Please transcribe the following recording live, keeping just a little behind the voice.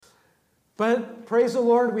But praise the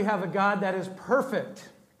Lord, we have a God that is perfect.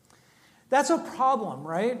 That's a problem,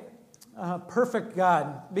 right? Perfect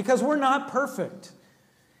God, because we're not perfect.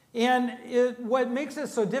 And what makes it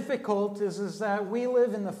so difficult is that we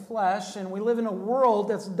live in the flesh, and we live in a world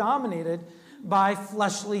that's dominated by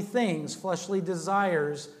fleshly things, fleshly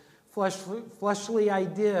desires, fleshly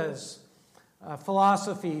ideas,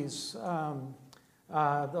 philosophies,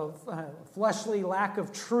 the fleshly lack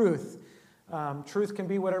of truth. Truth can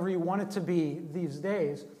be whatever you want it to be these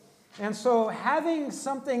days. And so having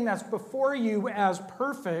something that's before you as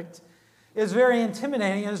perfect is very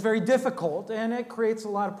intimidating and is very difficult, and it creates a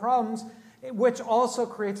lot of problems, which also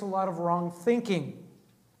creates a lot of wrong thinking.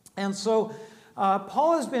 And so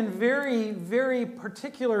Paul has been very, very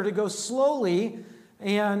particular to go slowly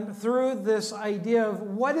and through this idea of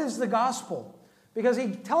what is the gospel, because he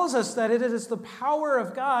tells us that it is the power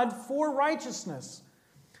of God for righteousness,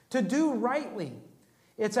 to do rightly.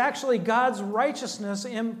 It's actually God's righteousness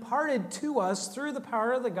imparted to us through the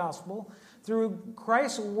power of the gospel, through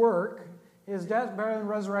Christ's work, his death, burial, and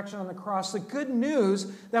resurrection on the cross, the good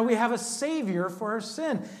news that we have a Savior for our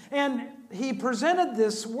sin. And he presented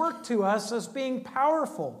this work to us as being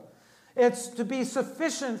powerful. It's to be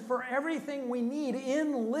sufficient for everything we need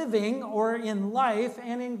in living or in life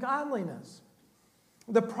and in godliness.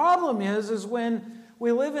 The problem is when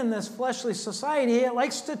we live in this fleshly society, it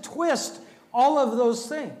likes to twist all of those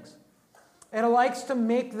things. It likes to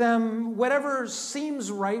make them whatever seems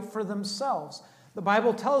right for themselves. The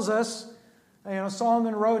Bible tells us,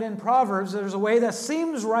 Solomon wrote in Proverbs, there's a way that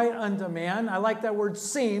seems right unto man. I like that word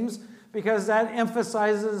seems because that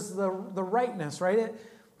emphasizes the rightness, right?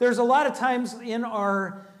 There's a lot of times in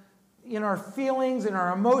our feelings, in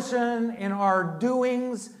our emotion, in our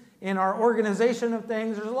doings, in our organization of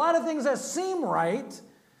things, there's a lot of things that seem right,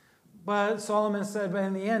 but Solomon said, but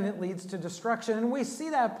in the end, it leads to destruction. And we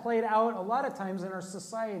see that played out a lot of times in our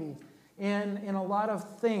society, in a lot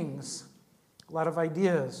of things, a lot of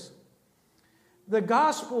ideas. The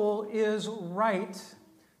gospel is right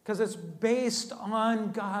because it's based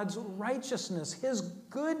on God's righteousness, His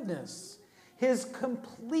goodness, His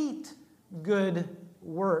complete good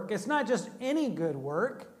work. It's not just any good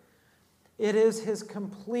work. It is His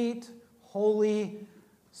complete, holy,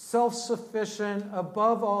 self-sufficient,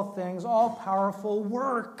 above all things, all-powerful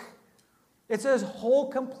work. It's His whole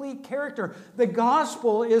complete character. The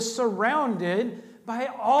gospel is surrounded by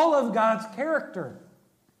all of God's character.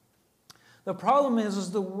 The problem is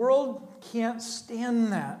the world can't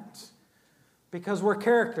stand that because we're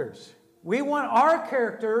characters. We want our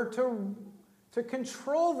character to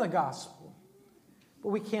control the gospel, but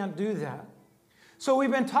we can't do that. So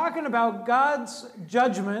we've been talking about God's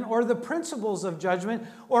judgment or the principles of judgment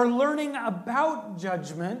or learning about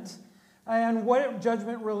judgment and what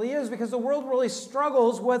judgment really is, because the world really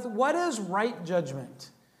struggles with what is right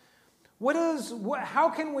judgment.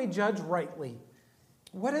 How can we judge rightly?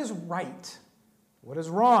 What is right? What is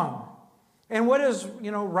wrong? And what is,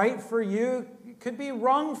 right for you could be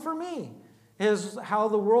wrong for me, is how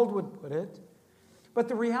the world would put it. But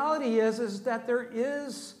the reality is that there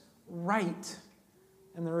is right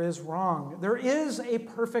and there is wrong. There is a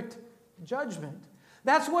perfect judgment.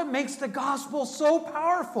 That's what makes the gospel so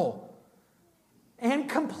powerful and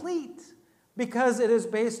complete, because it is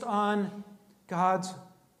based on God's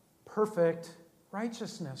perfect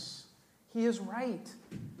righteousness. He is right.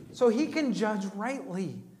 So He can judge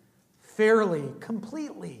rightly, fairly,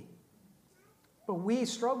 completely. But we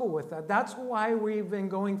struggle with that. That's why we've been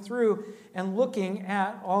going through and looking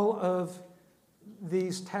at all of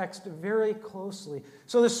these texts very closely.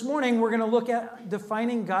 So this morning we're going to look at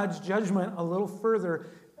defining God's judgment a little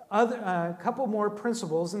further, a couple more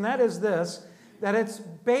principles, and that is this, that it's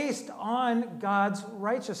based on God's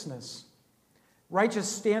righteousness, righteous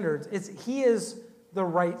standards. He is the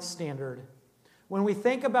right standard. When we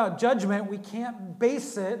think about judgment, we can't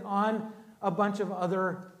base it on a bunch of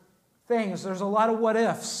other things. There's a lot of what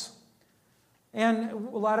ifs. And a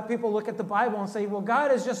lot of people look at the Bible and say, well,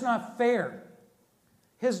 God is just not fair.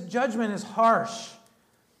 His judgment is harsh.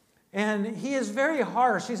 And He is very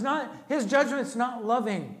harsh. His judgment's not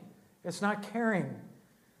loving. It's not caring.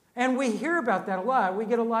 And we hear about that a lot. We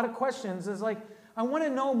get a lot of questions. It's like, I want to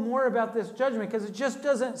know more about this judgment because it just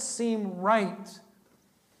doesn't seem right.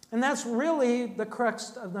 And that's really the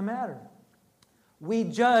crux of the matter. We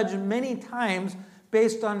judge many times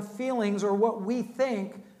based on feelings or what we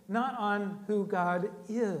think, not on who God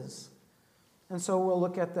is. And so we'll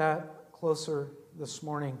look at that closer this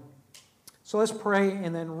morning. So let's pray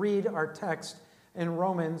and then read our text in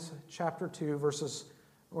Romans chapter 2,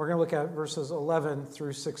 we're going to look at verses 11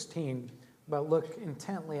 through 16, but look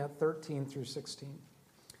intently at 13 through 16.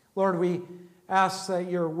 Lord, we ask that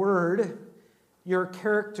your word, your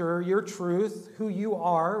character, your truth, who you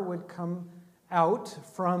are, would come out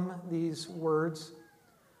from these words.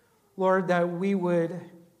 Lord, that we would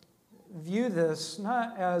view this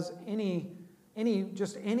not as any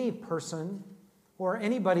person or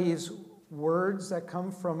anybody's words that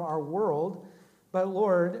come from our world, but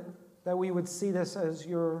Lord, that we would see this as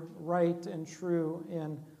your right and true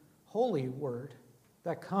and holy word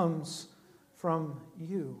that comes from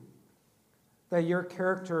you. That your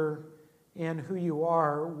character and who you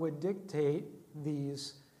are would dictate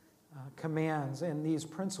these commands and these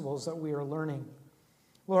principles that we are learning.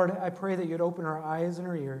 Lord, I pray that you'd open our eyes and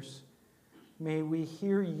our ears. May we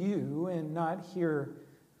hear you and not hear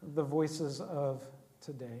the voices of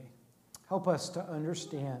today. Help us to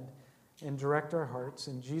understand and direct our hearts.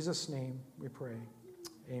 In Jesus' name we pray.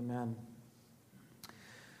 Amen.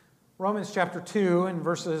 Romans chapter 2 and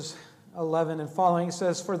verses 11 and following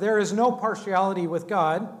says, "For there is no partiality with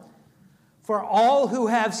God, for all who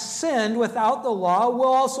have sinned without the law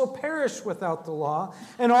will also perish without the law,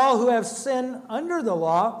 and all who have sinned under the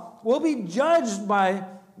law will be judged by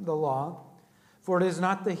the law. For it is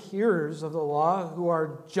not the hearers of the law who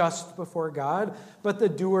are just before God, but the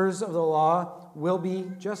doers of the law will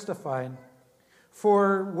be justified.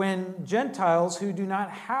 For when Gentiles who do not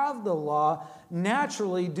have the law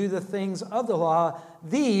naturally do the things of the law,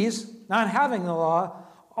 these, not having the law,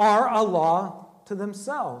 are a law to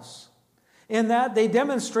themselves, in that they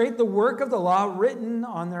demonstrate the work of the law written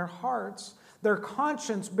on their hearts, their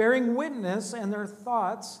conscience bearing witness, and their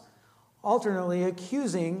thoughts alternately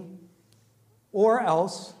accusing or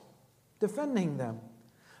else defending them.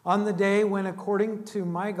 On the day when, according to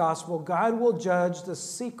my gospel, God will judge the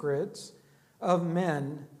secrets of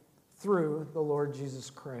men through the Lord Jesus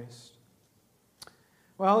Christ."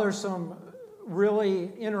 Well, there's some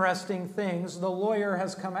really interesting things. The lawyer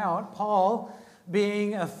has come out, Paul,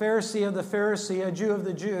 being a Pharisee of the Pharisee, a Jew of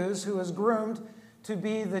the Jews, who was groomed to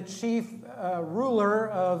be the chief ruler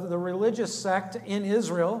of the religious sect in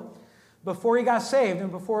Israel before he got saved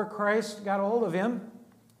and before Christ got a hold of him.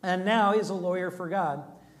 And now he's a lawyer for God.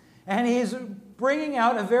 And he's bringing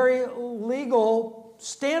out a very legal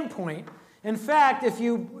standpoint. In fact, if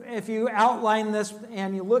you outline this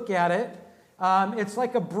and you look at it, it's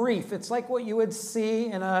like a brief. It's like what you would see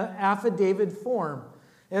in an affidavit form.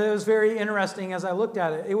 It was very interesting as I looked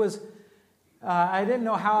at it. It was, I didn't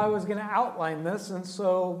know how I was going to outline this, and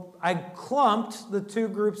so I clumped the two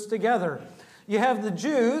groups together. You have the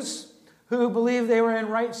Jews, who believe they were in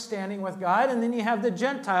right standing with God, and then you have the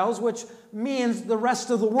Gentiles, which means the rest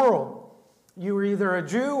of the world. You were either a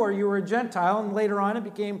Jew or you were a Gentile, and later on it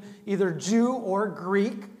became either Jew or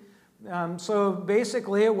Greek. So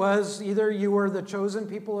basically it was either you were the chosen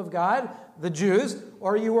people of God, the Jews,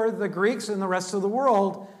 or you were the Greeks and the rest of the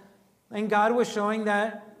world. And God was showing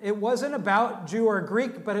that it wasn't about Jew or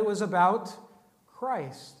Greek, but it was about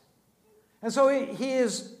Christ. And so he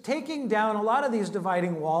is taking down a lot of these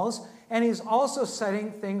dividing walls, and he's also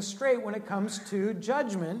setting things straight when it comes to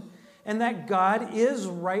judgment, and that God is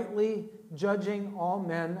rightly judging all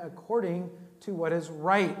men according to what is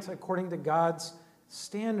right, according to God's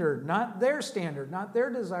standard, not their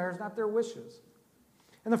desires, not their wishes.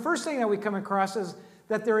 And the first thing that we come across is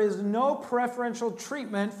that there is no preferential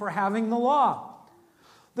treatment for having the law.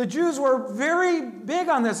 The Jews were very big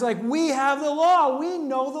on this, like, we have the law, we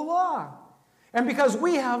know the law. And because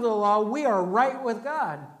we have the law, we are right with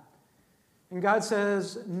God. And God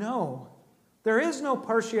says, no, there is no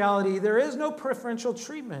partiality, there is no preferential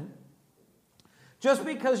treatment. Just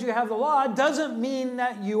because you have the law doesn't mean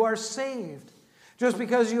that you are saved. Just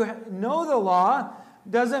because you know the law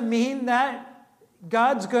doesn't mean that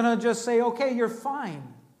God's going to just say, okay, you're fine.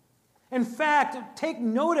 In fact, take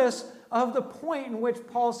notice of the point in which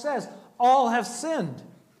Paul says, all have sinned.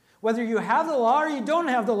 Whether you have the law or you don't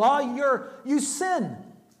have the law, you sin.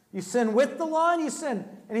 You sin with the law and you sin.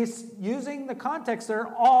 And he's using the context there,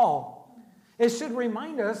 all. It should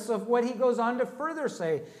remind us of what he goes on to further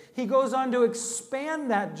say. He goes on to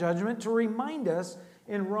expand that judgment to remind us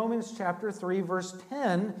in Romans chapter 3, verse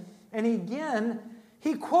 10. And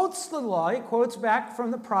he quotes the law. He quotes back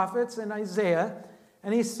from the prophets in Isaiah.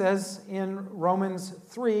 And he says in Romans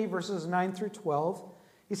 3, verses 9 through 12,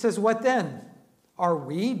 he says, "What then? Are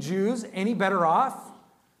we, Jews, any better off?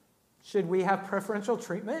 Should we have preferential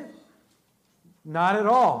treatment? Not at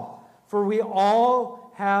all. For we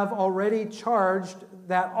all have already charged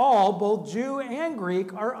that all, both Jew and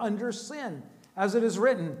Greek, are under sin. As it is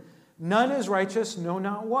written, none is righteous, no,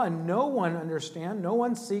 not one. No one understands, no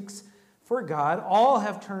one seeks for God. All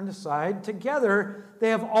have turned aside. Together,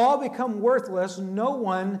 they have all become worthless. No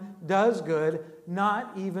one does good,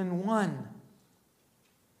 not even one.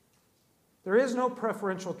 There is no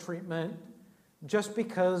preferential treatment just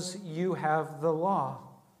because you have the law.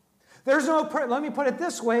 There's no, let me put it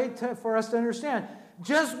this way for us to understand.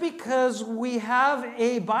 Just because we have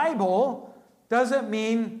a Bible doesn't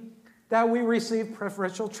mean that we receive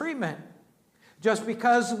preferential treatment. Just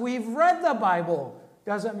because we've read the Bible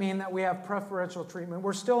doesn't mean that we have preferential treatment.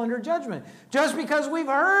 We're still under judgment. Just because we've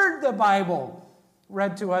heard the Bible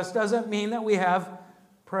read to us doesn't mean that we have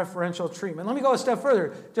preferential treatment. Let me go a step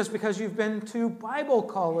further. Just because you've been to Bible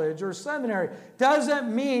college or seminary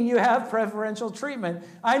doesn't mean you have preferential treatment.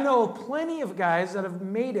 I know plenty of guys that have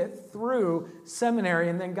made it through seminary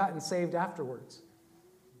and then gotten saved afterwards.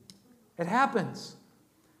 It happens.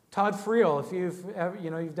 Todd Friel, if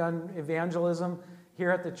you've done evangelism here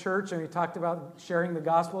at the church and we talked about sharing the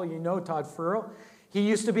gospel, you know Todd Friel. He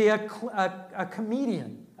used to be a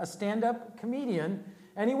comedian, a stand-up comedian,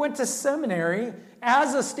 and he went to seminary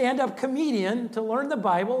as a stand-up comedian to learn the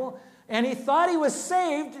Bible, and he thought he was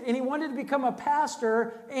saved, and he wanted to become a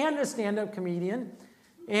pastor and a stand-up comedian.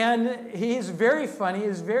 And he's very funny,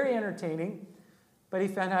 he's very entertaining, but he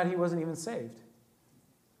found out he wasn't even saved.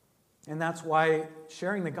 And that's why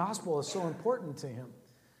sharing the gospel is so important to him.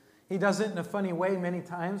 He does it in a funny way many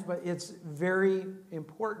times, but it's very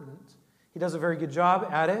important. He does a very good job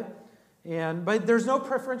at it, but there's no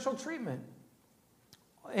preferential treatment.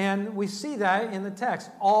 And we see that in the text.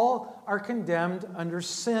 All are condemned under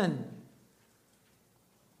sin.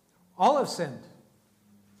 All have sinned.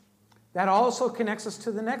 That also connects us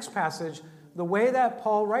to the next passage. The way that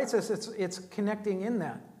Paul writes us, it's connecting in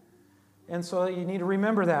that. And so you need to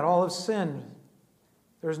remember that. All have sinned.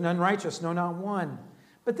 There's none righteous, no, not one.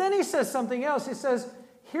 But then he says something else. He says,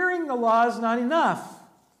 hearing the law is not enough.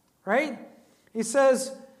 Right? He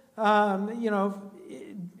says,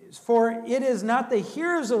 for it is not the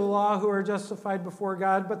hearers of the law who are justified before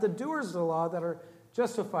God, but the doers of the law that are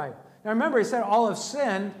justified. Now remember, he said all have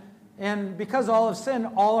sinned, and because all have sinned,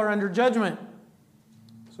 all are under judgment.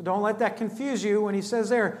 So don't let that confuse you when he says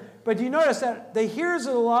there. But you notice that the hearers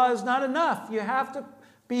of the law is not enough. You have to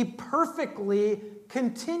be perfectly,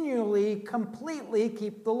 continually, completely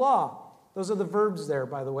keep the law. Those are the verbs there,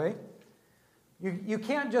 by the way. You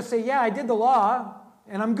can't just say, yeah, I did the law,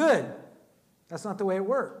 and I'm good. That's not the way it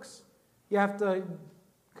works. You have to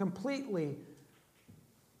completely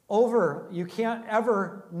you can't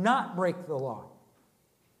ever not break the law.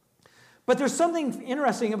 But there's something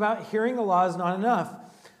interesting about hearing the law is not enough.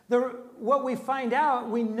 What we find out,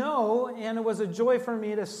 we know, and it was a joy for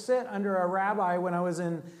me to sit under a rabbi when I was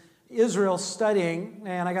in Israel studying,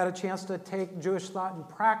 and I got a chance to take Jewish thought and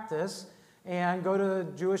practice and go to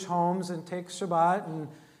Jewish homes and take Shabbat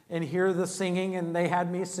and hear the singing, and they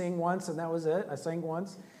had me sing once, and that was it. I sang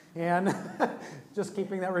once, and just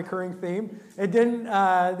keeping that recurring theme. It didn't.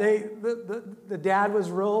 The dad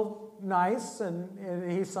was real nice,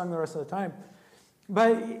 and he sung the rest of the time.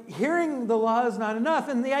 But hearing the law is not enough,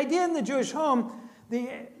 and the idea in the Jewish home,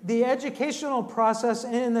 the educational process,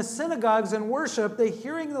 and in the synagogues and worship, the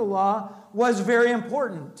hearing the law was very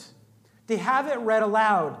important. To have it read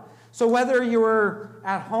aloud. So whether you were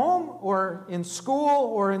at home or in school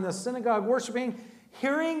or in the synagogue worshiping,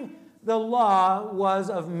 hearing the law was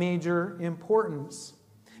of major importance.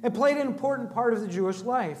 It played an important part of the Jewish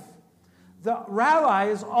life. The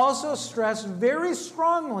rabbis also stressed very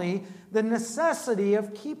strongly the necessity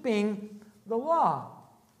of keeping the law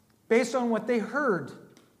based on what they heard.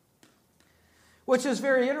 Which is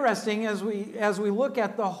very interesting as we look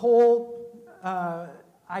at the whole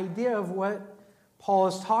idea of what Paul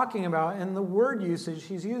is talking about and the word usage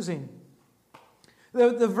he's using.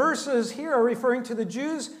 The verses here are referring to the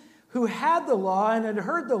Jews who had the law and had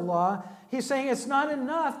heard the law. He's saying it's not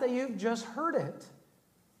enough that you've just heard it.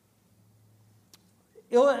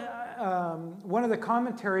 One of the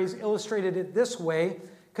commentaries illustrated it this way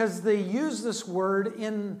because they use this word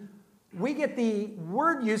we get the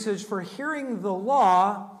word usage for hearing the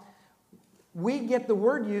law, we get the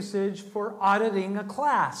word usage for auditing a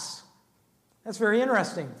class. That's very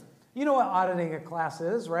interesting. You know what auditing a class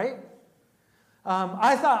is, right?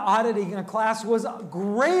 I thought auditing a class was a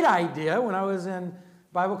great idea when I was in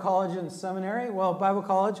Bible college and seminary. Well, Bible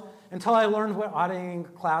college, until I learned what auditing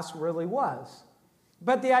a class really was.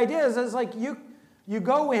 But the idea is like you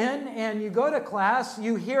go in and you go to class,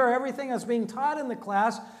 you hear everything that's being taught in the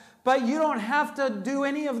class, but you don't have to do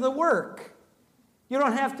any of the work. You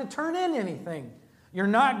don't have to turn in anything. You're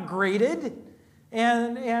not graded.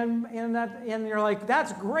 And you're like,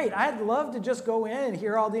 that's great. I'd love to just go in and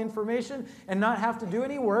hear all the information and not have to do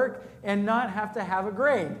any work and not have to have a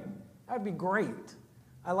grade. That'd be great.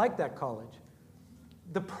 I like that college.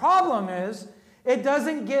 The problem is it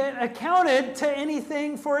doesn't get accounted to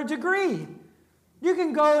anything for a degree. You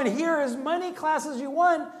can go and hear as many classes you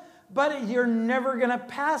want, but you're never going to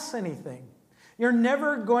pass anything. You're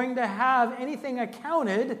never going to have anything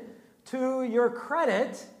accounted to your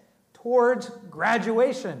credit towards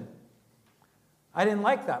graduation. I didn't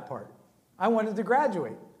like that part. I wanted to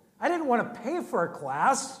graduate. I didn't want to pay for a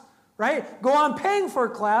class, right? Go on paying for a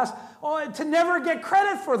class to never get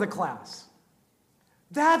credit for the class.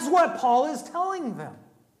 That's what Paul is telling them.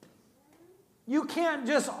 You can't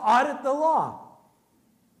just audit the law.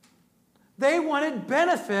 They wanted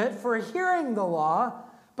benefit for hearing the law,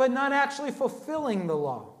 but not actually fulfilling the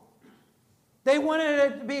law. They wanted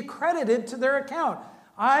it to be credited to their account.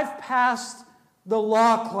 I've passed the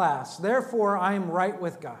law class, therefore I am right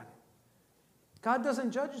with God. God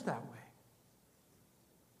doesn't judge that way.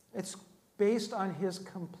 It's based on his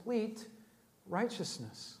complete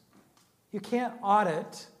righteousness. You can't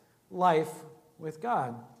audit life with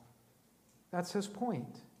God. That's his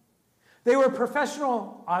point. They were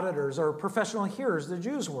professional auditors or professional hearers, the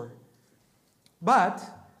Jews were. But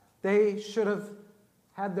they should have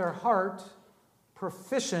had their heart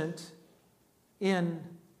proficient in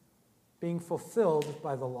being fulfilled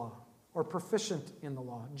by the law, or proficient in the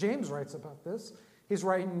law. James writes about this. He's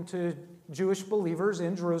writing to Jewish believers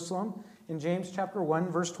in Jerusalem in James chapter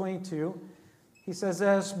 1, verse 22. He says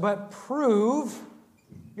this, but prove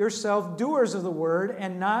yourself doers of the word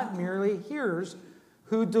and not merely hearers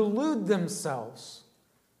who delude themselves.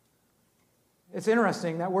 It's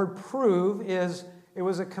interesting, that word prove it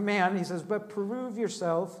was a command. He says, but prove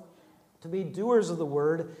yourself to be doers of the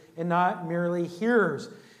word and not merely hearers.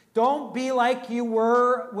 Don't be like you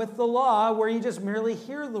were with the law, where you just merely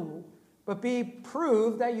hear but be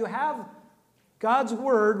proved that you have God's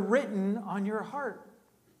word written on your heart.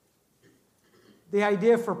 The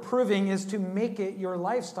idea for proving is to make it your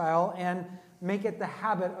lifestyle and make it the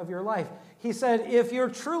habit of your life. He said, if you're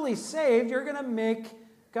truly saved, you're going to make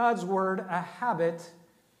God's word a habit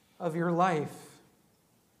of your life.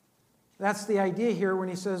 That's the idea here when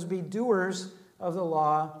he says, be doers of the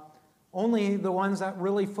law. Only the ones that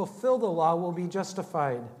really fulfill the law will be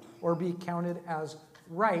justified or be counted as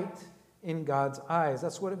right in God's eyes.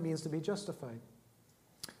 That's what it means to be justified.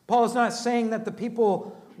 Paul is not saying that the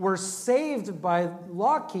people were saved by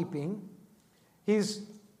law keeping. He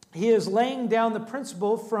is laying down the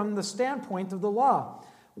principle from the standpoint of the law.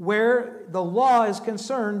 Where the law is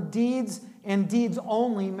concerned, deeds and deeds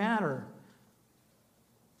only matter.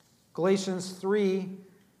 Galatians 3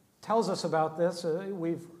 tells us about this.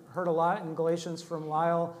 We've heard a lot in Galatians from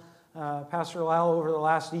Lyle, Pastor Lyle, over the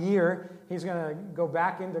last year. He's going to go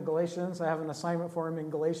back into Galatians. I have an assignment for him in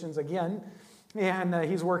Galatians again, and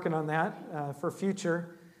he's working on that for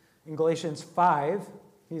future. In Galatians 5,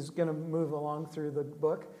 he's going to move along through the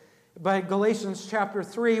book. But Galatians chapter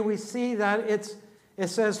 3, we see that it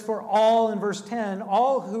says, for all, in verse 10,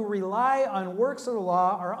 all who rely on works of the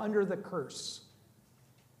law are under the curse.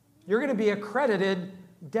 You're going to be accredited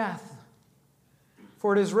death.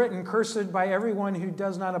 For it is written, cursed by everyone who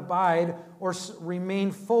does not abide or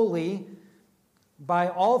remain fully by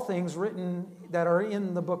all things written that are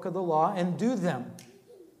in the book of the law and do them.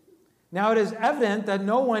 Now it is evident that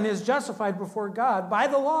no one is justified before God by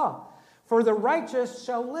the law, for the righteous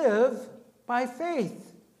shall live by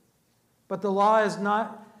faith. But the law is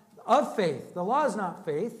not of faith. The law is not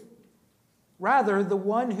faith. Rather, the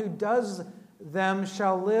one who does them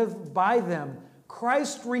shall live by them.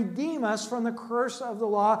 Christ redeemed us from the curse of the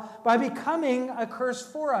law by becoming a curse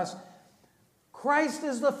for us. Christ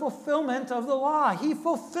is the fulfillment of the law. He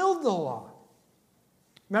fulfilled the law.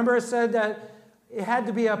 Remember, it said that it had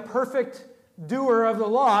to be a perfect doer of the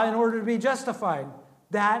law in order to be justified.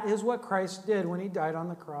 That is what Christ did when he died on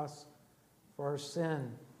the cross for our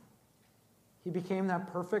sin. He became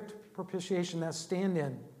that perfect propitiation, that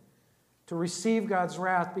stand-in, to receive God's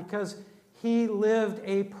wrath because he lived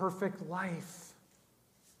a perfect life.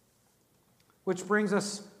 Which brings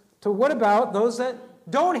us to, what about those that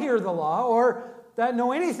don't hear the law or that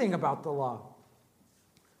know anything about the law?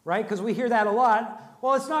 Right? Because we hear that a lot.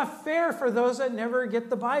 Well, it's not fair for those that never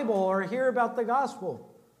get the Bible or hear about the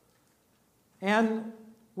gospel. And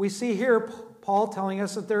we see here Paul telling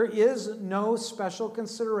us that there is no special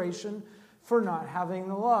consideration for not having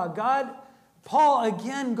the law. Paul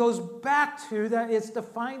again goes back to that it's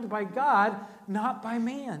defined by God, not by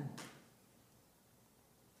man.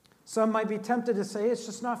 Some might be tempted to say it's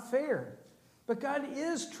just not fair. But God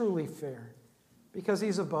is truly fair. because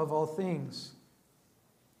he's above all things.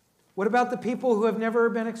 What about the people who have never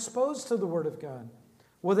been exposed to the Word of God?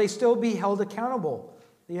 Will they still be held accountable?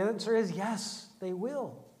 The answer is yes, they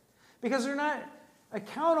will. Because they're not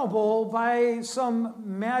accountable by some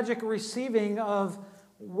magic receiving of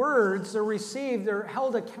words they're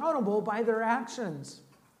held accountable by their actions.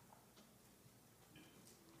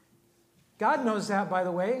 God knows that, by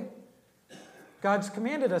the way. God's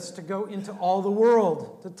commanded us to go into all the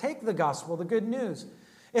world, to take the gospel, the good news.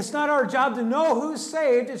 It's not our job to know who's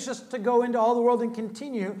saved, it's just to go into all the world and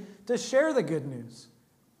continue to share the good news.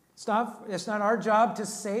 It's not our job to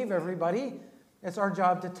save everybody, it's our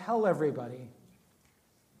job to tell everybody.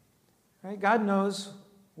 Right? God knows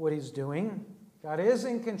what he's doing. God is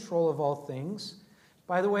in control of all things.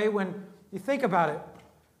 By the way, when you think about it,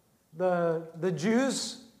 the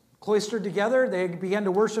Jews cloistered together, they began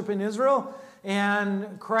to worship in Israel,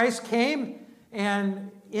 and Christ came,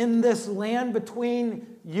 and in this land between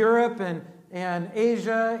Europe and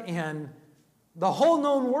Asia and the whole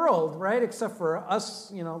known world, right, except for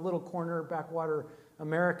us, little corner backwater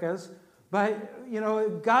Americas, but,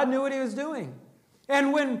 God knew what he was doing.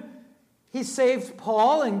 And when he saved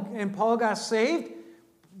Paul, and Paul got saved,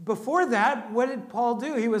 before that, what did Paul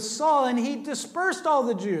do? He was Saul, and he dispersed all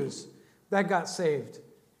the Jews that got saved.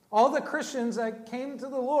 All the Christians that came to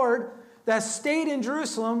the Lord, that stayed in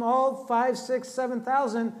Jerusalem, all 5, 6,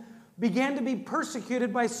 7,000, began to be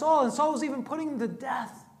persecuted by Saul, and Saul was even putting them to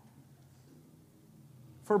death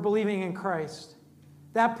for believing in Christ.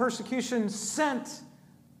 That persecution sent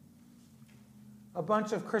a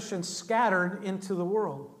bunch of Christians scattered into the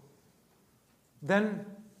world. Then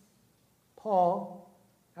Paul,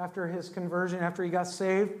 after his conversion, after he got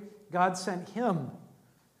saved, God sent him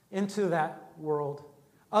into that world,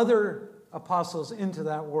 other apostles into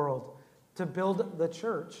that world, to build the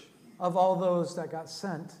church of all those that got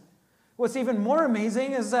sent. What's even more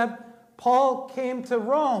amazing is that Paul came to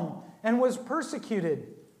Rome and was persecuted.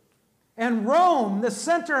 And Rome, the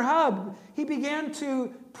center hub, he began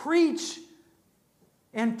to preach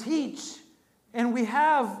and teach. And we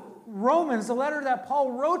have Romans, the letter that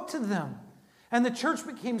Paul wrote to them. And the church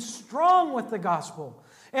became strong with the gospel.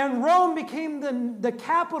 And Rome became the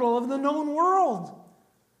capital of the known world.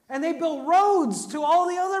 And they built roads to all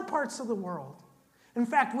the other parts of the world. In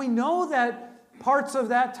fact, we know that parts of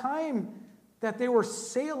that time that they were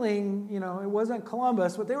sailing, it wasn't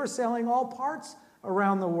Columbus, but they were sailing all parts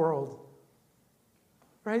around the world.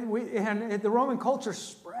 Right? And the Roman culture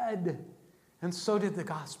spread, and so did the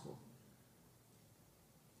gospel.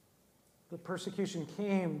 The persecution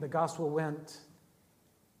came, the gospel went.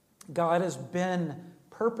 God has been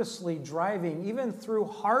purposely driving, even through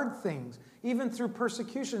hard things, even through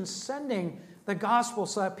persecution, sending the gospel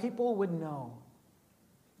so that people would know.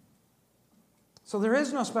 So there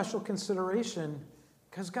is no special consideration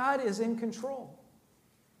because God is in control.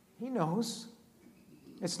 He knows.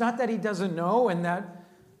 It's not that he doesn't know and that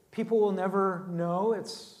people will never know.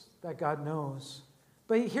 It's that God knows.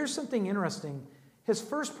 But here's something interesting. His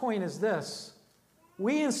first point is this.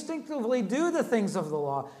 We instinctively do the things of the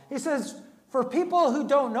law. He says, for people who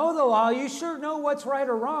don't know the law, you sure know what's right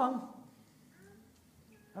or wrong.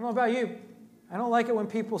 I don't know about you. I don't like it when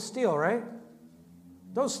people steal, right?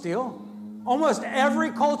 Don't steal. Almost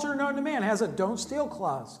every culture known to man has a don't steal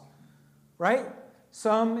clause, right?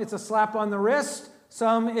 Some, it's a slap on the wrist.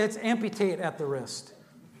 Some, it's amputate at the wrist.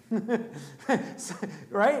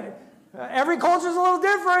 Right? Every culture is a little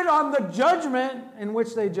different on the judgment in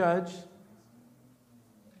which they judge.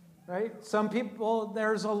 Right? Some people,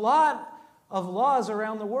 there's a lot of laws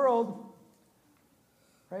around the world.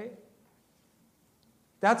 Right?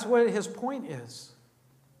 That's what his point is.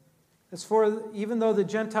 It's for, even though the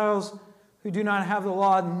Gentiles who do not have the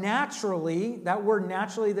law naturally, that word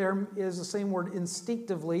naturally there is the same word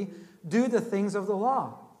instinctively, do the things of the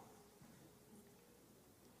law.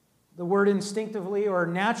 The word instinctively or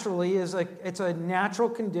naturally it's a natural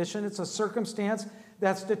condition. It's a circumstance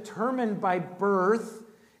that's determined by birth.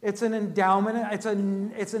 It's an endowment. It's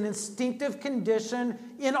an instinctive condition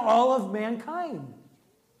in all of mankind.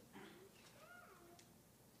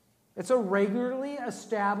 It's a regularly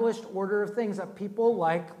established order of things that people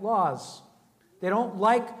like laws. They don't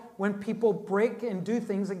like when people break and do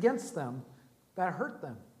things against them that hurt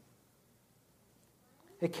them.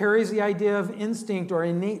 It carries the idea of instinct or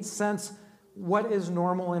innate sense, what is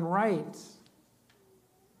normal and right.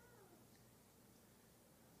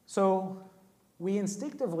 So we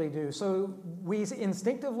instinctively do. So we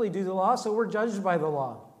instinctively do the law, so we're judged by the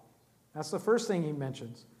law. That's the first thing he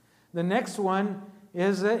mentions. The next one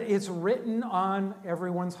is that it's written on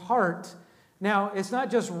everyone's heart. Now, it's not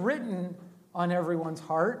just written on everyone's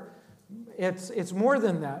heart. It's more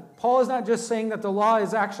than that. Paul is not just saying that the law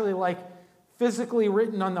is actually like physically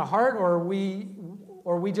written on the heart, or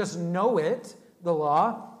we just know it, the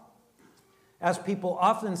law, as people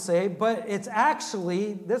often say, but this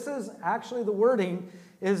is actually the wording,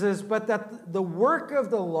 but that the work of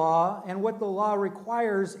the law and what the law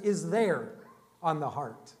requires is there on the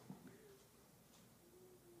heart.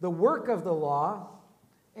 The work of the law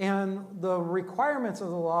and the requirements of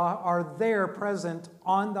the law are there present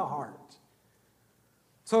on the heart.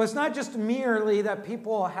 So it's not just merely that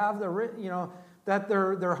people have that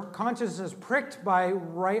their conscience is pricked by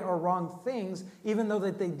right or wrong things, even though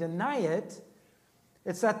that they deny it.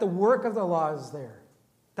 It's that the work of the law is there.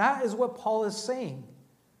 That is what Paul is saying.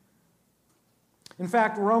 In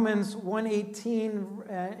fact, Romans 1:18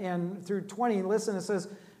 and through 20, listen, it says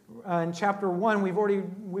in chapter 1, we've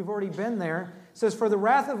already been there. It says, "For the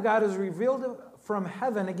wrath of God is revealed from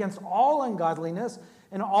heaven against all ungodliness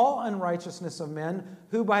and all unrighteousness of men,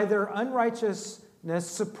 who by their unrighteousness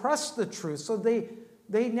suppress the truth." So they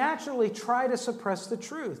naturally try to suppress the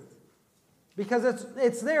truth because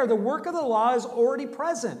it's there. The work of the law is already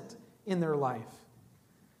present in their life.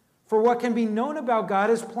 For what can be known about God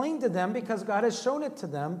is plain to them because God has shown it to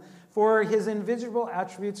them. For his invisible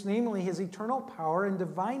attributes, namely his eternal power and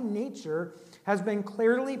divine nature, has been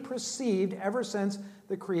clearly perceived ever since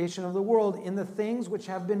the creation of the world in the things which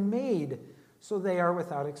have been made, so they are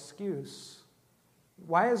without excuse.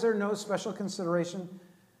 Why is there no special consideration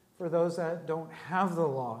for those that don't have the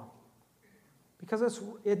law? Because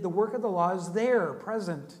the work of the law is there,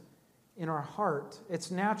 present in our heart. It's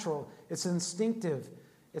natural. It's instinctive.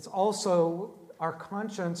 It's also, our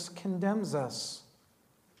conscience condemns us.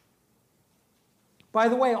 By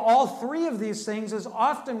the way, all three of these things is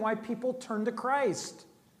often why people turn to Christ.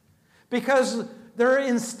 Because they're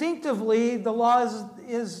instinctively, the law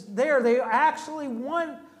is there. They actually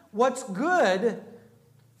want what's good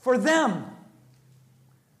for them.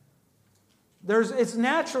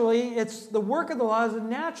 It's the work of the law is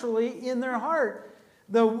naturally in their heart.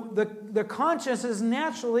 The conscience is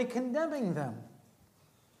naturally condemning them.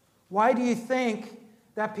 Why do you think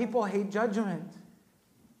that people hate judgment?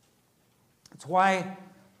 It's why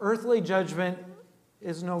earthly judgment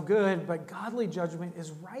is no good, but godly judgment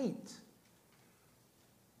is right.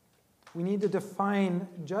 We need to define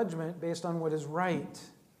judgment based on what is right.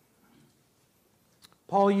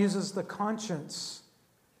 Paul uses the conscience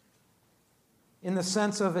in the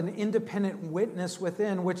sense of an independent witness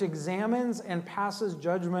within, which examines and passes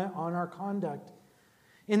judgment on our conduct.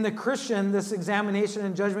 In the Christian, this examination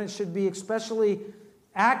and judgment should be especially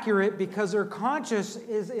accurate because their conscience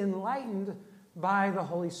is enlightened by the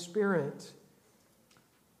Holy Spirit.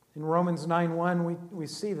 In Romans 9:1, we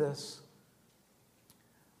see this.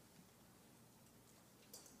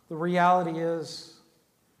 The reality is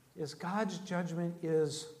God's judgment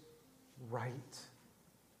is right.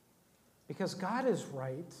 Because God is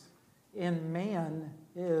right and man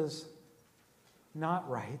is not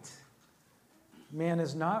right. Man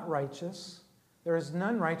is not righteous. There is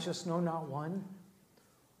none righteous, no, not one.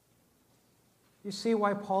 You see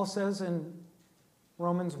why Paul says in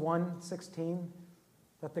Romans 1:16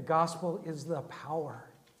 that the gospel is the power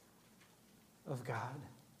of God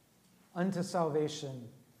unto salvation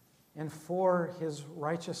and for his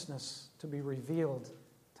righteousness to be revealed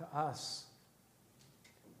to us.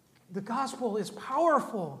 The gospel is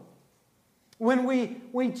powerful. When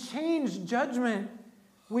we change judgment,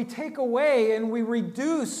 we take away and we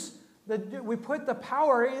reduce, we put the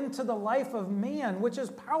power into the life of man, which is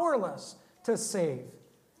powerless to save.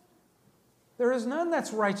 There is none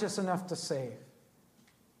that's righteous enough to save.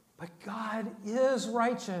 But God is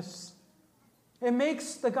righteous. It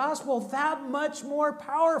makes the gospel that much more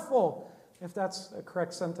powerful. If that's a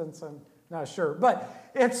correct sentence, I'm not sure.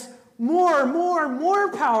 But it's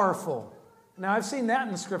more powerful. Now, I've seen that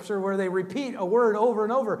in Scripture where they repeat a word over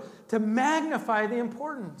and over to magnify the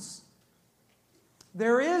importance.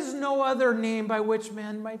 There is no other name by which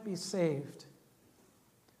man might be saved.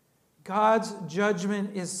 God's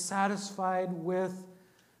judgment is satisfied with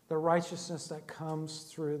the righteousness that comes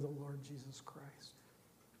through the Lord Jesus Christ.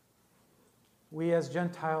 We as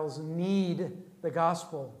Gentiles need the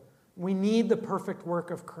gospel. We need the perfect work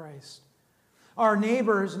of Christ. Our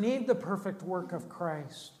neighbors need the perfect work of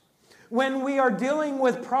Christ. When we are dealing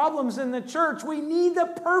with problems in the church, we need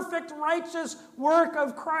the perfect righteous work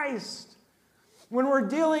of Christ. When we're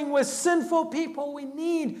dealing with sinful people, we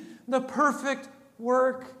need the perfect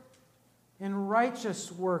work and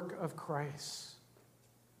righteous work of Christ.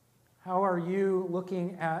 How are you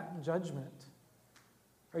looking at judgment?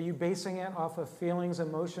 Are you basing it off of feelings,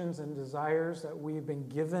 emotions, and desires that we've been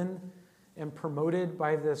given and promoted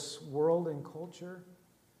by this world and culture?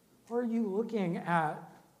 Or are you looking at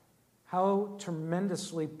how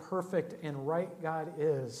tremendously perfect and right God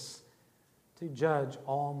is to judge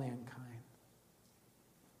all mankind?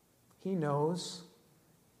 He knows.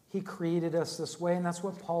 He created us this way, and that's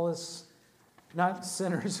what Paul is, not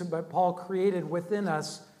sinners, but Paul created within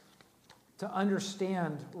us to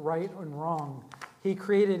understand right and wrong. He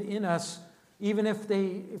created in us, even if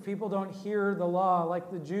people don't hear the law,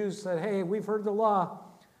 like the Jews said, hey, we've heard the law,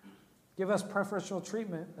 give us preferential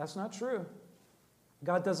treatment. That's not true.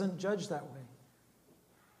 God doesn't judge that way.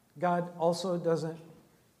 God also doesn't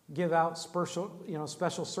give out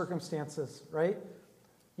special circumstances, right?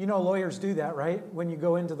 You know lawyers do that, right? When you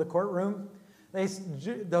go into the courtroom,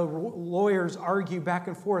 the lawyers argue back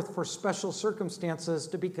and forth for special circumstances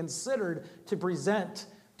to be considered to present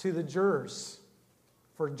to the jurors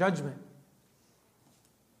for judgment.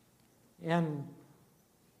 And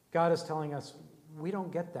God is telling us, we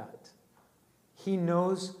don't get that. He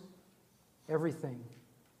knows everything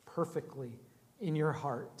perfectly in your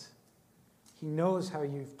heart. He knows how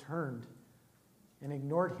you've turned and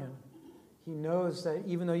ignored him. He knows that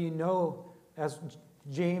even though you know, as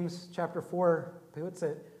James chapter 4 puts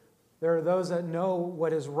it, there are those that know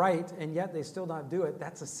what is right and yet they still not do it.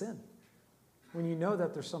 That's a sin. When you know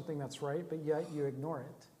that there's something that's right, but yet you ignore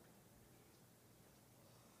it.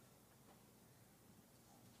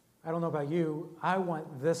 I don't know about you. I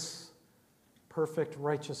want this perfect,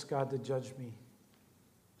 righteous God to judge me.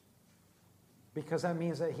 Because that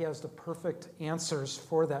means that he has the perfect answers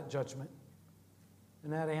for that judgment.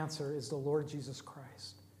 And that answer is the Lord Jesus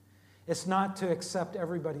Christ. It's not to accept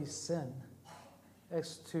everybody's sin.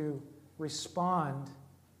 It's to respond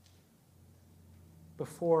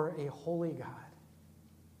before a holy God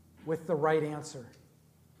with the right answer.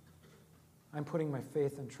 I'm putting my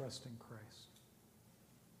faith and trust in Christ.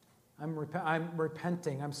 I'm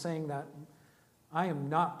repenting. I'm saying that I am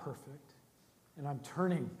not perfect, and I'm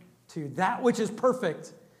turning to that which is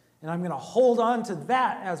perfect, and I'm going to hold on to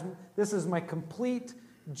that as this is my complete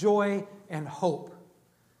joy and hope.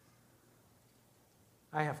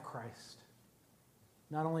 I have Christ.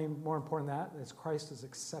 Not only more important than that, is Christ has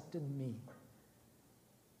accepted me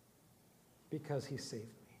because he saved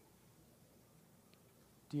me.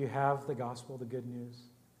 Do you have the gospel, the good news?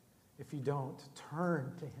 If you don't,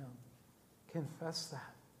 turn to him. Confess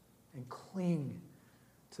that and cling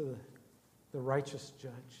to the righteous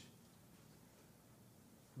judge.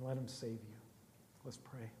 And let him save you. Let's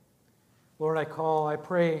pray. Lord, I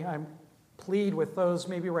pray, I plead with those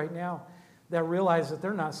maybe right now that realize that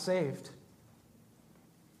they're not saved.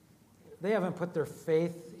 They haven't put their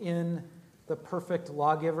faith in the perfect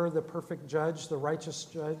lawgiver, the perfect judge, the righteous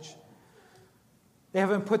judge. They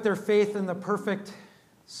haven't put their faith in the perfect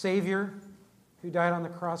Savior who died on the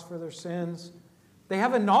cross for their sins. They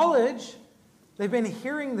have a knowledge. They've been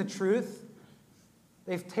hearing the truth.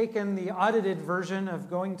 They've taken the audited version of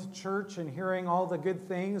going to church and hearing all the good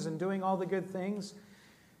things and doing all the good things.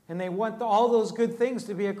 And they want all those good things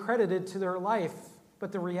to be accredited to their life.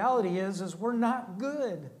 But the reality is we're not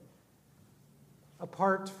good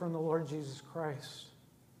apart from the Lord Jesus Christ.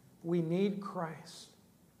 We need Christ.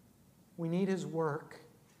 We need his work.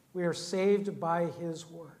 We are saved by his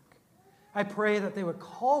work. I pray that they would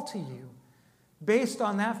call to you based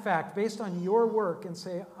on that fact, based on your work, and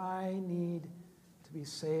say, I need to be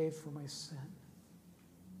saved from my sin.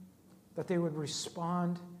 That they would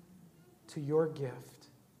respond to your gift.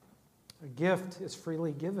 A gift is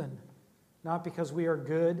freely given, not because we are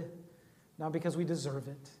good, not because we deserve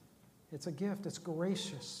it. It's a gift. It's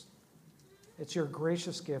gracious. It's your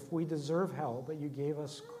gracious gift. We deserve hell, but you gave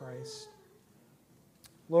us Christ.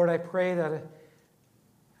 Lord, I pray that,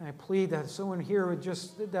 and I plead that someone here would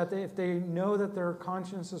if they know that their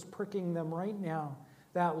conscience is pricking them right now,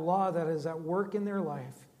 that law that is at work in their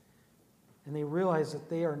life, and they realize that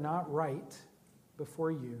they are not right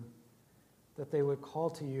before you, that they would call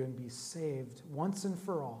to you and be saved once and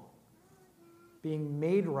for all, being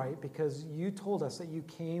made right because you told us that you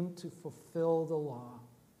came to fulfill the law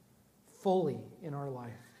fully in our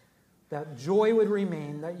life, that joy would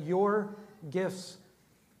remain, that your gifts,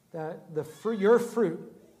 that your fruit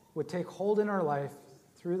would take hold in our life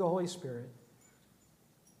through the Holy Spirit,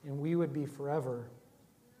 and we would be forever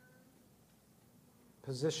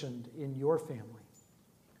positioned in your family.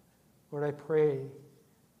 Lord, I pray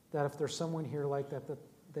that if there's someone here like that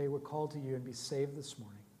they would call to you and be saved this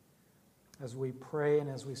morning. As we pray and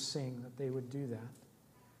as we sing, that they would do that.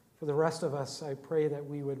 For the rest of us, I pray that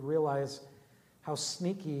we would realize how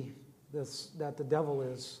sneaky that the devil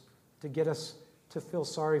is to get us to feel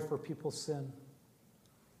sorry for people's sin.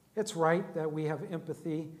 It's right that we have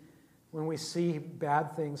empathy when we see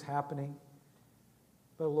bad things happening.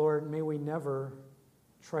 But Lord, may we never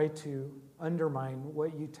try to undermine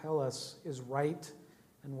what you tell us is right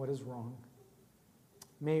and what is wrong.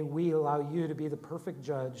 May we allow you to be the perfect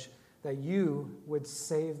judge, that you would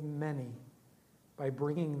save many by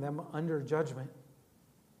bringing them under judgment,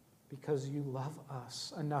 because you love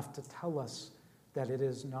us enough to tell us that it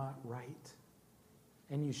is not right.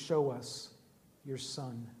 And you show us your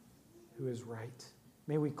Son who is right.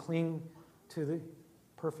 May we cling to the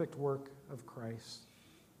perfect work of Christ.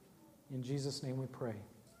 In Jesus' name we pray.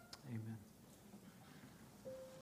 Amen.